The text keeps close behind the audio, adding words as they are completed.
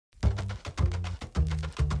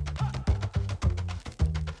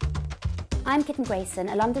I'm Kitten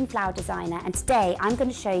Grayon, a London flower designer, and today I'm going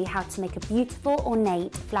to show you how to make a beautiful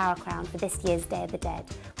ornate flower crown for this year's Day of the Dead.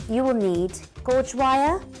 You will need gorge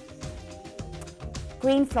wire,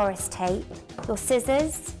 green florist tape, your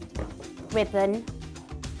scissors, ribbon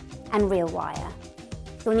and reel wire.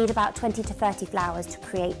 You'll need about 20 to 30 flowers to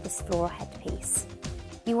create this floral headpiece.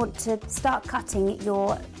 You want to start cutting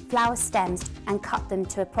your flower stems and cut them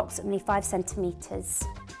to approximately 5 centimetres.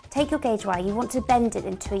 Take your gauge wire, you want to bend it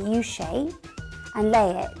into a U shape and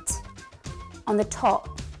lay it on the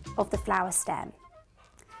top of the flower stem.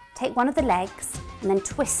 Take one of the legs and then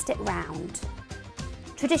twist it round.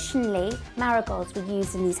 Traditionally, marigolds were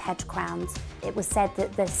used in these head crowns. It was said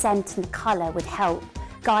that the scent and the colour would help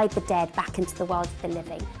guide the dead back into the world of the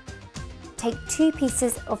living. Take 2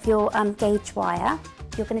 pieces of your gauge wire.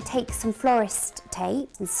 You're going to take some florist tape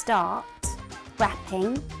and start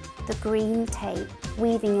wrapping the green tape,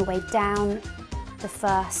 weaving your way down the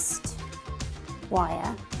first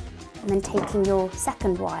wire, and then taking your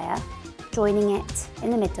second wire, joining it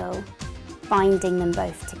in the middle, binding them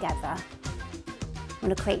both together. I'm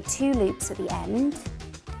going to create 2 loops at the end,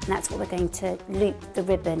 and that's what we're going to loop the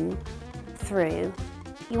ribbon through.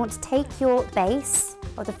 You want to take your base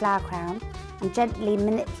of the flower crown and gently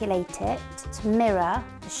manipulate it to mirror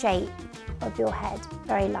the shape of your head,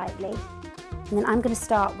 very lightly. And then I'm going to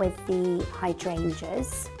start with the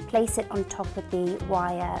hydrangeas, place it on top of the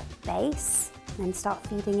wire base, and then start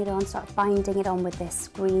feeding it on, start binding it on with this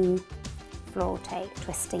green floral tape,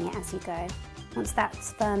 twisting it as you go. Once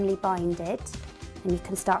that's firmly binded, then you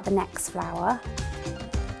can start the next flower.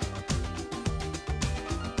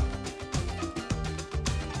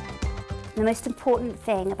 The most important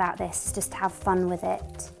thing about this is just to have fun with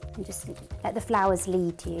it and just let the flowers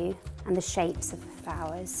lead you and the shapes of the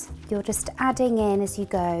flowers. You're just adding in as you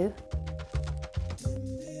go.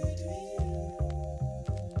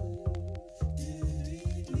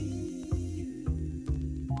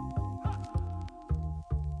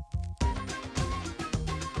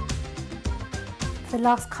 For the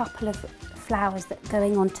last couple of flowers that are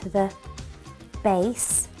going onto the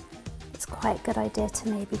base, it's quite a good idea to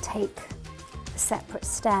maybe take the separate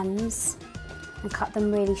stems and cut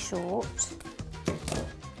them really short,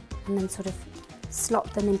 and then sort of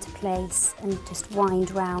slot them into place and just wind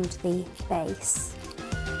round the base.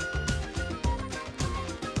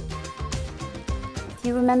 If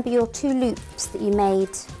you remember your 2 loops that you made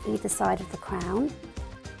either side of the crown,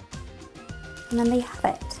 and then there you have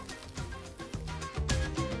it.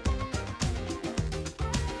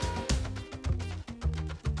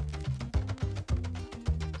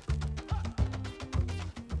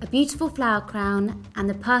 A beautiful flower crown and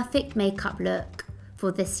the perfect makeup look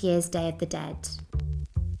for this year's Day of the Dead.